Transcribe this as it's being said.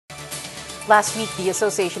Last week, the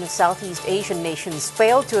Association of Southeast Asian Nations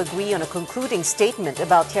failed to agree on a concluding statement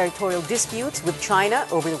about territorial disputes with China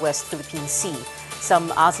over the West Philippine Sea. Some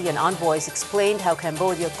ASEAN envoys explained how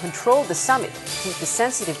Cambodia controlled the summit to keep the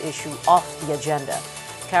sensitive issue off the agenda.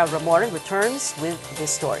 Carol Ramoran returns with this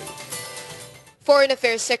story. Foreign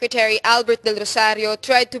Affairs Secretary Albert Del Rosario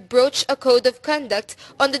tried to broach a code of conduct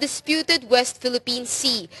on the disputed West Philippine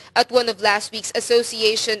Sea at one of last week's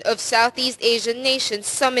Association of Southeast Asian Nations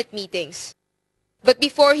summit meetings. But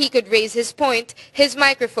before he could raise his point, his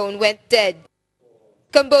microphone went dead.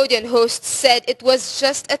 Cambodian hosts said it was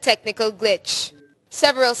just a technical glitch.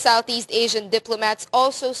 Several Southeast Asian diplomats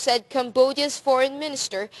also said Cambodia's foreign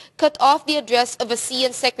minister cut off the address of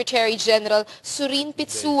ASEAN Secretary General Surin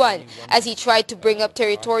Pitsuwan as he tried to bring up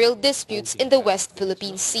territorial disputes in the West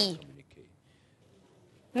Philippine Sea.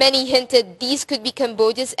 Many hinted these could be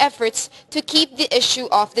Cambodia's efforts to keep the issue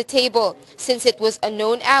off the table, since it was a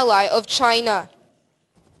known ally of China.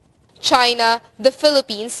 China, the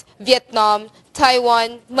Philippines, Vietnam,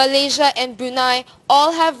 Taiwan, Malaysia and Brunei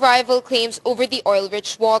all have rival claims over the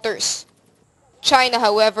oil-rich waters. China,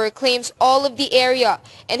 however, claims all of the area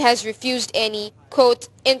and has refused any, quote,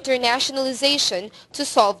 internationalization to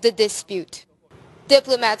solve the dispute.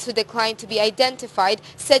 Diplomats who declined to be identified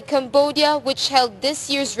said Cambodia, which held this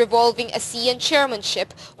year's revolving ASEAN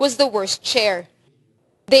chairmanship, was the worst chair.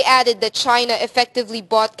 They added that China effectively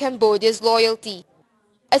bought Cambodia's loyalty.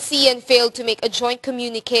 ASEAN failed to make a joint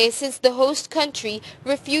communique since the host country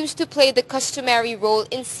refused to play the customary role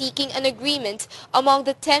in seeking an agreement among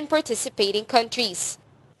the 10 participating countries.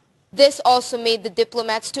 This also made the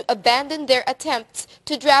diplomats to abandon their attempts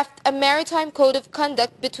to draft a maritime code of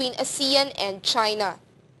conduct between ASEAN and China.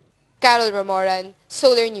 Carol Ramoran,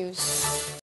 Solar News.